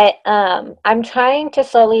 But I'm trying to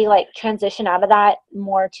slowly like transition out of that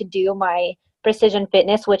more to do my precision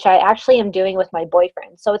fitness, which I actually am doing with my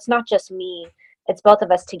boyfriend. So it's not just me, it's both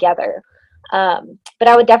of us together. But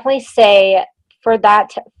I would definitely say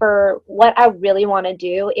for what I really want to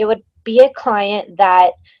do, it would be a client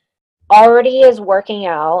that already is working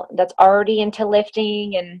out, that's already into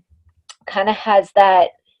lifting and kind of has that,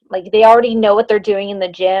 like they already know what they're doing in the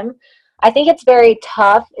gym. I think it's very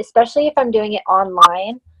tough, especially if I'm doing it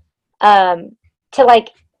online, um, to like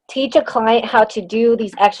teach a client how to do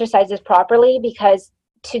these exercises properly, because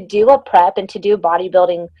to do a prep and to do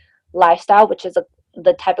bodybuilding lifestyle, which is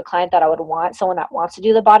the type of client that I would want, someone that wants to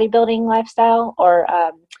do the bodybuilding lifestyle or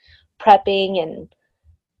prepping and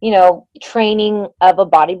training of a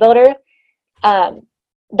bodybuilder, um,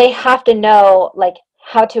 they have to know like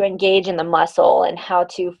how to engage in the muscle and how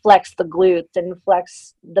to flex the glutes and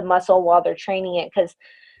flex the muscle while they're training it, because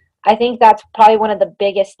I think that's probably one of the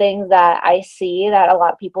biggest things that I see that a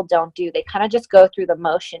lot of people don't do. They kind of just go through the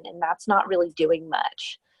motion, and that's not really doing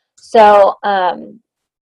much. So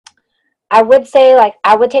I would say like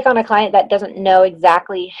I would take on a client that doesn't know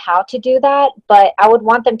exactly how to do that, but I would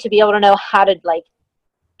want them to be able to know how to like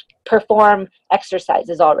perform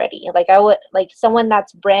exercises already. Like I would like someone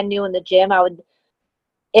that's brand new in the gym, I would,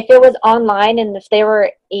 if it was online and if they were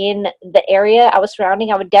in the area I was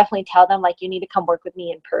surrounding, I would definitely tell them like you need to come work with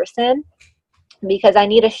me in person because I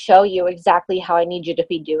need to show you exactly how I need you to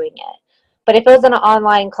be doing it. But if it was an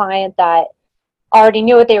online client that already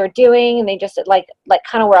knew what they were doing and they just like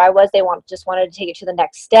kind of where I was, they just wanted to take it to the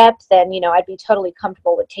next step, then I'd be totally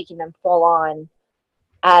comfortable with taking them full on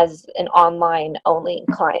as an online only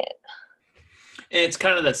client. And it's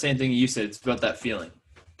kind of that same thing you said. It's about that feeling.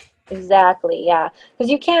 Exactly, yeah. Because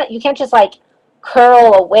you can't just like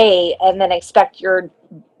curl away and then expect your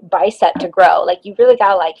bicep to grow. Like you really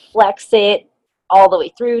gotta like flex it all the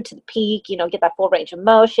way through to the peak, get that full range of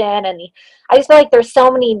motion. And I just feel like there's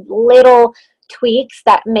so many little tweaks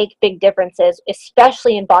that make big differences,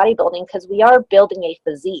 especially in bodybuilding, because we are building a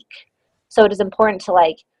physique. So it is important to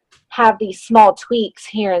like have these small tweaks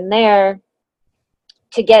here and there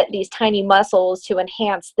to get these tiny muscles to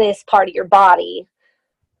enhance this part of your body.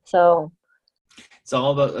 So it's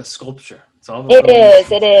all about a sculpture. It's all about it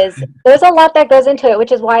is. There's a lot that goes into it,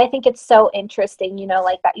 which is why I think it's so interesting,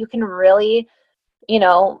 like that you can really, you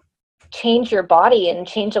know, change your body and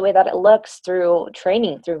change the way that it looks through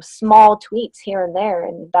training, through small tweaks here and there,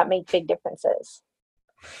 and that make big differences.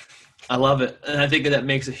 I love it. And I think that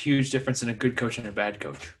makes a huge difference in a good coach and a bad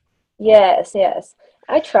coach. Yes.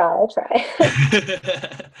 I try.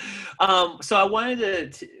 So I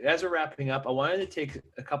wanted to, as we're wrapping up, I wanted to take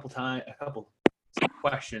a couple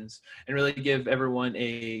questions and really give everyone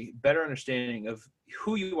a better understanding of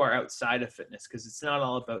who you are outside of fitness, because it's not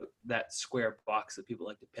all about that square box that people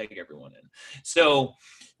like to peg everyone in. So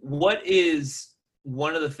what is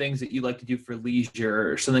one of the things that you like to do for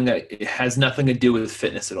leisure, or something that has nothing to do with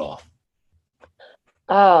fitness at all?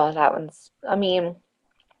 Oh,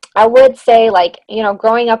 I would say like,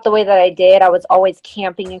 growing up the way that I did, I was always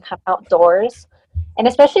camping and kind of outdoors. And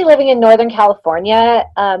especially living in Northern California,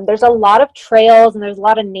 there's a lot of trails and there's a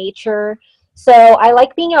lot of nature. So I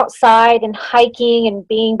like being outside and hiking and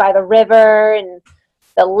being by the river and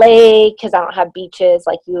the lake, because I don't have beaches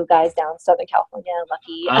like you guys down in Southern California.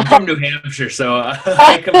 Lucky. I'm from New Hampshire, so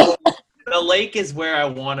the lake is where I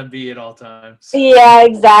want to be at all times. Yeah,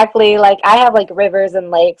 exactly. Like I have like rivers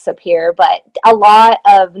and lakes up here, but a lot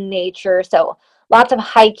of nature. So lots of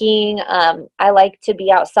hiking. I like to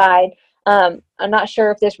be outside. I'm not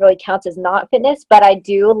sure if this really counts as not fitness, but I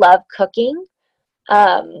do love cooking,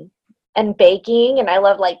 and baking, and I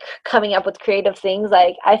love like coming up with creative things.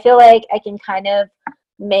 Like I feel like I can kind of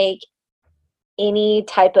make any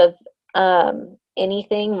type of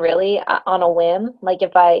anything really on a whim, like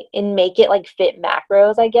if I and make it like fit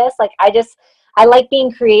macros, I guess. Like I like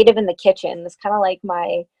being creative in the kitchen. It's kind of like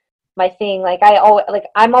my thing. Like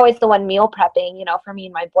I'm always the one meal prepping, for me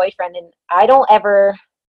and my boyfriend, and I don't ever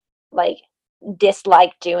like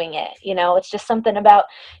dislike doing it. It's just something about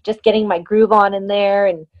just getting my groove on in there,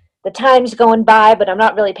 and the time's going by, but I'm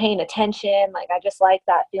not really paying attention. Like, I just like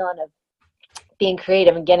that feeling of being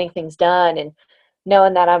creative and getting things done and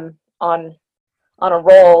knowing that I'm on a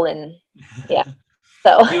roll. And yeah,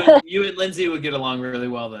 so you and Lindsay would get along really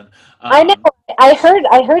well then. I know. I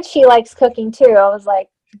heard she likes cooking too. I was like,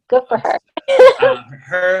 good for her.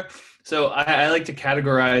 Her. So I like to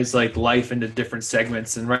categorize like life into different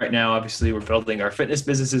segments, and right now, obviously, we're building our fitness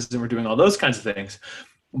businesses and we're doing all those kinds of things.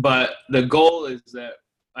 But the goal is that,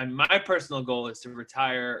 my personal goal is to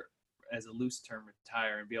retire, as a loose term,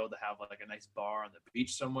 retire and be able to have like a nice bar on the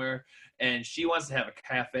beach somewhere. And she wants to have a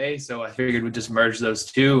cafe, so I figured we'd just merge those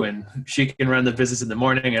two, and she can run the business in the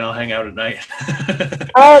morning and I'll hang out at night.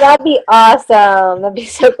 Oh, that'd be awesome. That'd be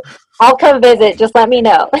so cool. I'll come visit. Just let me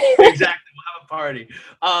know. Exactly. We'll have a party.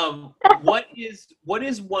 What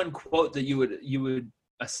is one quote that you would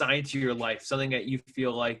assign to your life, something that you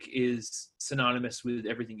feel like is synonymous with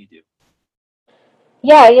everything you do?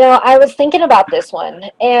 Yeah, I was thinking about this one,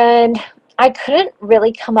 and I couldn't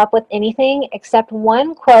really come up with anything except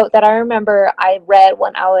one quote that I remember I read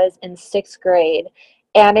when I was in 6th grade,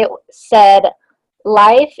 and it said,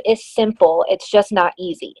 "Life is simple, it's just not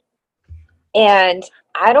easy." And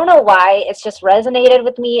I don't know why, it's just resonated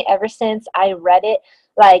with me ever since I read it.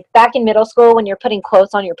 Like, back in middle school, when you're putting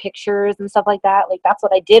quotes on your pictures and stuff like that, like, that's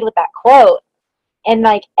what I did with that quote. And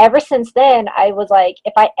like, ever since then, I was like,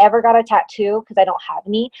 if I ever got a tattoo, because I don't have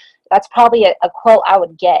any, that's probably a quote I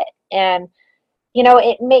would get. And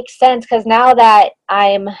it makes sense, because now that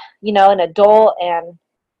I'm an adult and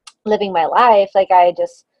living my life, like, I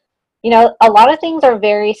just, a lot of things are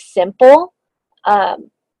very simple.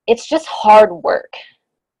 It's just hard work.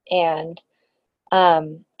 And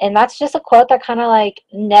that's just a quote that kind of like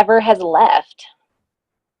never has left.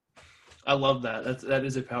 I love that. That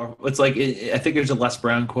is a powerful. It's like I think there's a Les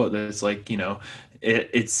Brown quote that's like,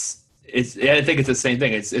 it's. I think it's the same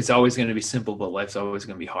thing. It's always going to be simple, but life's always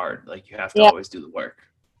going to be hard. Like, you have to always do the work.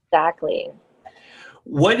 Exactly.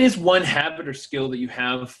 What is one habit or skill that you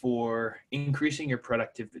have for increasing your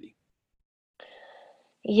productivity?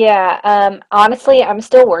 Yeah. Honestly, I'm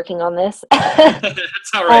still working on this.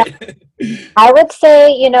 That's all right. I would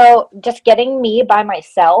say, just getting me by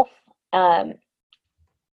myself. Um,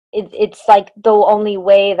 it's like the only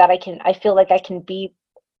way that I feel like I can be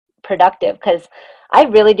productive, because I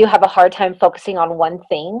really do have a hard time focusing on one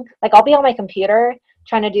thing. Like, I'll be on my computer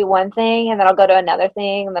trying to do one thing, and then I'll go to another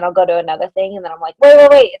thing, and then I'll go to another thing, and then I'm like,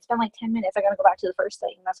 wait, it's been like 10 minutes. I gotta go back to the first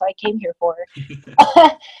thing. That's what I came here for.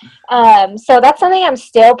 So that's something I'm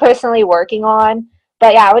still personally working on.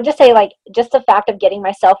 But yeah, I would just say, like, just the fact of getting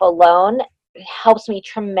myself alone helps me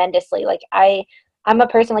tremendously. Like, I'm a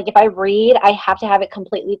person, like, if I read, I have to have it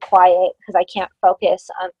completely quiet, because I can't focus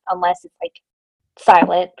unless it's like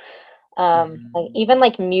silent. Like, even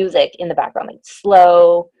like music in the background, like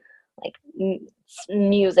slow, like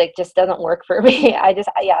music just doesn't work for me.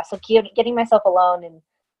 So getting myself alone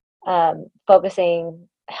and focusing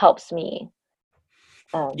helps me.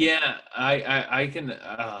 Yeah, I can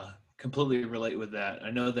completely relate with that.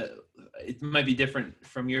 I know that it might be different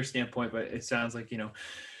from your standpoint, but it sounds like,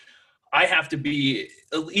 I have to be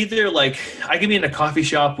either like, I can be in a coffee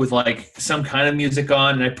shop with like some kind of music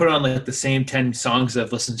on, and I put on like the same 10 songs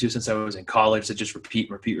I've listened to since I was in college that just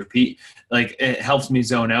repeat. Like, it helps me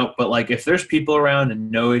zone out. But like, if there's people around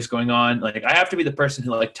and noise going on, like, I have to be the person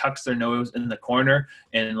who like tucks their nose in the corner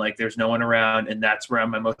and like there's no one around, and that's where I'm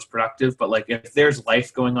my most productive. But like, if there's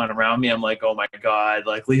life going on around me, I'm like, oh my God,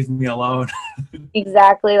 like, leave me alone.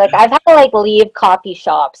 Exactly. Like, I've had to like leave coffee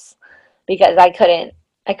shops because I couldn't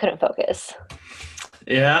focus.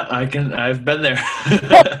 Yeah, I've been there.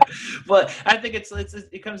 But I think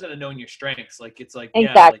it comes down to knowing your strengths. Like, it's like,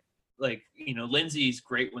 Exactly. Lindsay's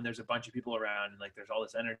great when there's a bunch of people around and like there's all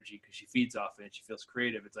this energy because she feeds off it and she feels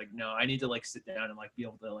creative. It's like, no, I need to like sit down and like be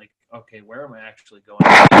able to like, okay, where am I actually going?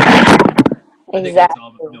 I think it's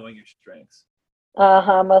all about knowing your strengths.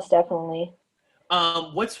 Most definitely.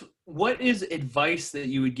 What is advice that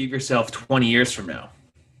you would give yourself 20 years from now?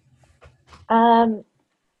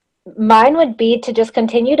 Mine would be to just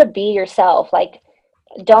continue to be yourself. Like,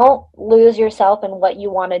 don't lose yourself in what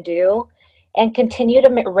you want to do, and continue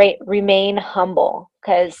to remain humble,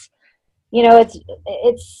 because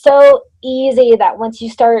it's so easy that once you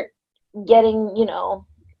start getting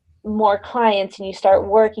more clients and you start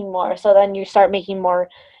working more, so then you start making more,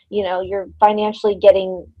 you're financially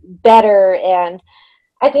getting better. And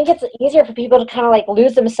I think it's easier for people to kind of like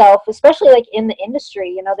lose themselves, especially like in the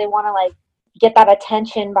industry. They want to like get that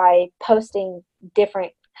attention by posting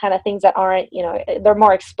different kind of things that aren't, they're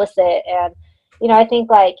more explicit. And I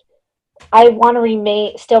think like I want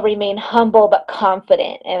to still remain humble but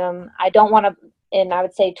confident, and I don't want to. And I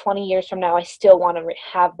would say 20 years from now, I still want to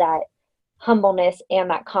have that humbleness and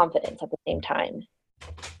that confidence at the same time.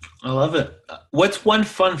 I love it. What's one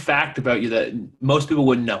fun fact about you that most people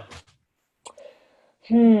wouldn't know?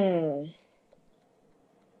 Hmm.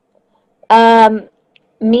 Um,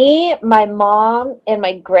 Me, my mom, and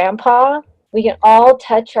my grandpa, we can all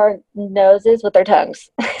touch our noses with our tongues.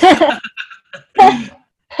 that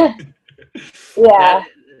Yeah,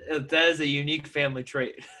 that is a unique family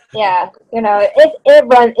trait. yeah.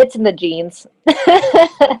 It's in the genes.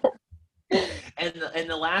 And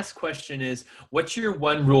the last question is, what's your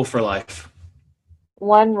one rule for life?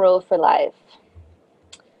 One rule for life.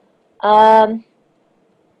 Um,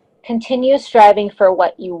 Continue striving for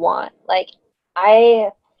what you want. Like I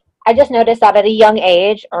I just noticed that at a young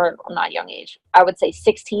age, or not young age, I would say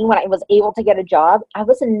 16, when I was able to get a job, I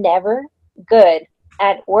was never good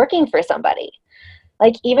at working for somebody.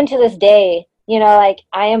 Like even to this day, like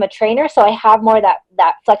I am a trainer, so I have more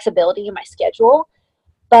that flexibility in my schedule.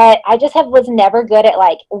 But I just have was never good at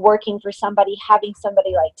like working for somebody, having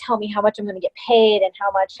somebody like tell me how much I'm going to get paid and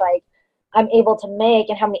how much like I'm able to make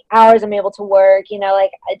and how many hours I'm able to work.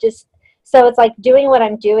 Like I just so it's like doing what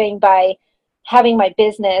I'm doing by having my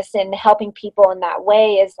business and helping people in that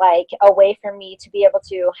way is like a way for me to be able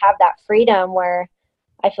to have that freedom where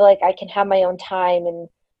I feel like I can have my own time and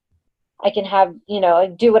I can have,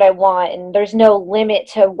 do what I want and there's no limit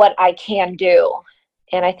to what I can do.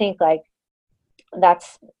 And I think like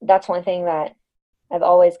that's one thing that I've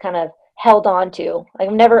always kind of held on to. Like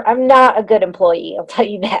I'm not a good employee, I'll tell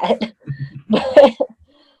you that. But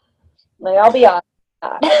like I'll be honest.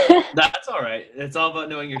 That's all right. It's all about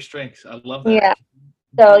knowing your strengths. I love that. Yeah.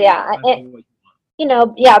 So Continue to yeah, strive for what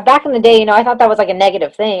yeah, back in the day, I thought that was like a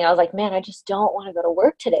negative thing. I was like, man, I just don't want to go to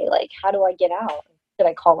work today. Like, how do I get out? Should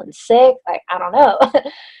I call in sick? Like, I don't know.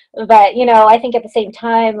 But, I think at the same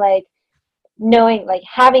time, like, knowing, like,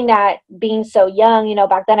 having that being so young,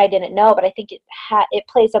 back then I didn't know, but I think it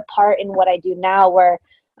plays a part in what I do now where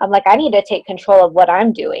I'm like, I need to take control of what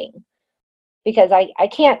I'm doing because I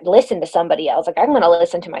can't listen to somebody else. Like, I'm going to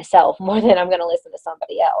listen to myself more than I'm going to listen to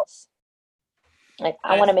somebody else. Like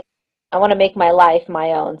you want. I want to make my life my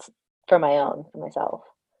own for myself.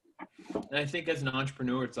 And I think as an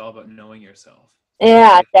entrepreneur, it's all about knowing yourself. So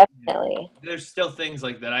Yeah, like, definitely. there's still things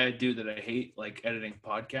like that I do that I hate, like editing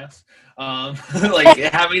podcasts, like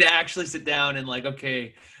having to actually sit down and like,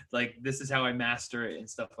 okay, like this is how I master it and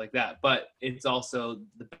stuff like that. But it's also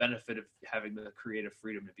the benefit of having the creative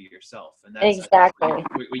freedom to be yourself, and that's I think Exactly.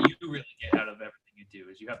 what you really get out of everything you do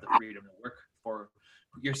is you have the freedom to work for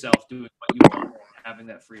yourself, doing what you want, having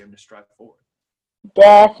that freedom to strive forward.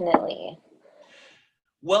 Definitely.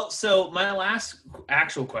 Well, so my last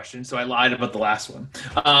actual question, so I lied about the last one,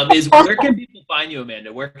 is where can people find you,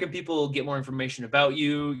 Amanda? Where can people get more information about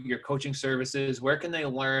you, your coaching services? Where can they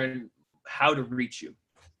learn how to reach you?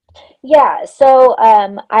 Yeah. So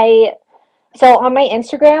on my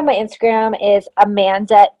Instagram is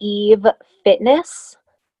Amanda Eve Fitness.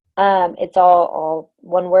 It's all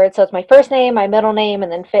one word. So it's my first name, my middle name,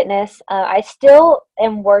 and then fitness. I still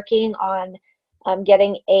am working on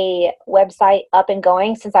getting a website up and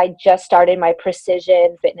going since I just started my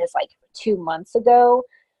precision fitness like 2 months ago.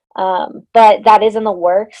 But that is in the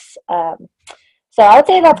works. So I would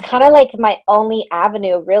say that's kind of like my only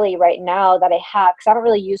avenue really right now that I have because I don't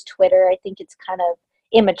really use Twitter. I think it's kind of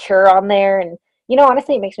immature on there, and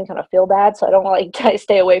honestly, it makes me kind of feel bad. So I don't want to try to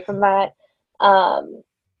stay away from that. Um,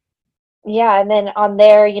 yeah, and then on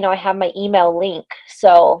there, I have my email link.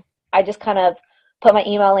 So I just kind of put my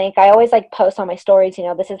email link. I always like post on my stories,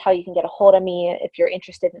 this is how you can get a hold of me if you're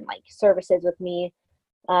interested in like services with me.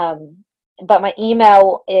 Um, but my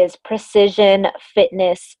email is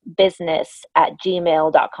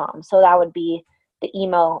precisionfitnessbusiness@gmail.com. So that would be the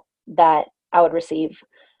email that I would receive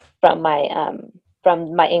from my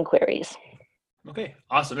inquiries. Okay,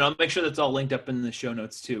 awesome. And I'll make sure that's all linked up in the show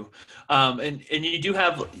notes too. And you do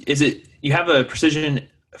have, is it, you have a Precision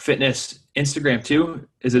Fitness Instagram too?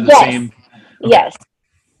 Is it the Yes, same? Okay. yes.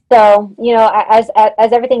 So,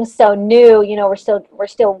 as everything's so new, we're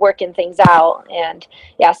still working things out, and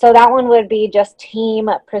yeah. So that one would be just Team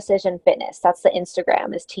Precision Fitness. That's the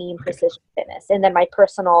Instagram is Team Okay. Precision Fitness, and then my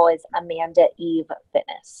personal is Amanda Eve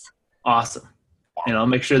Fitness. Awesome. And I'll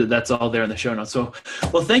make sure that that's all there in the show notes. So,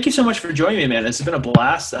 well, thank you so much for joining me, man. This has been a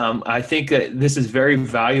blast. I think that this is very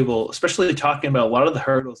valuable, especially talking about a lot of the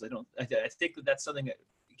hurdles. I think that that's something that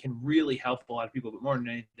can really help a lot of people, but more than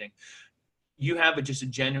anything, you have just a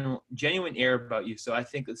genuine air about you. So I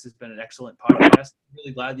think this has been an excellent podcast. I'm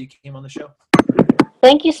really glad that you came on the show.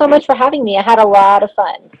 Thank you so much for having me. I had a lot of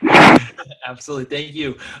fun. Absolutely. Thank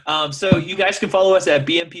you. So you guys can follow us at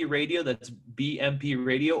BMP Radio. That's BMP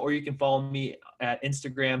Radio. Or you can follow me at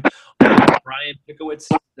Instagram, Brian Pickowicz.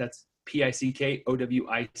 That's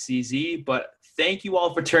PICKOWICZ. But thank you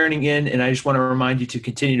all for turning in. And I just want to remind you to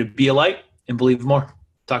continue to be a light and believe more.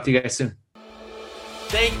 Talk to you guys soon.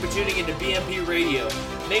 Thank you for tuning into BMP Radio.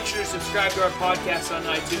 Make sure to subscribe to our podcast on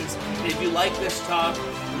iTunes. And if you like this talk,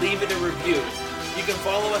 leave it a review. You can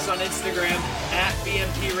follow us on Instagram at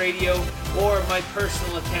BMP Radio or my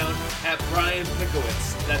personal account at Brian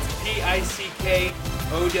Pickowicz. That's PICKOWICZ.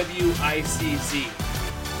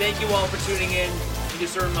 Thank you all for tuning in. And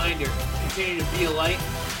just a reminder, continue to be a light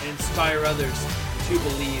and inspire others to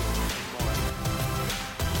believe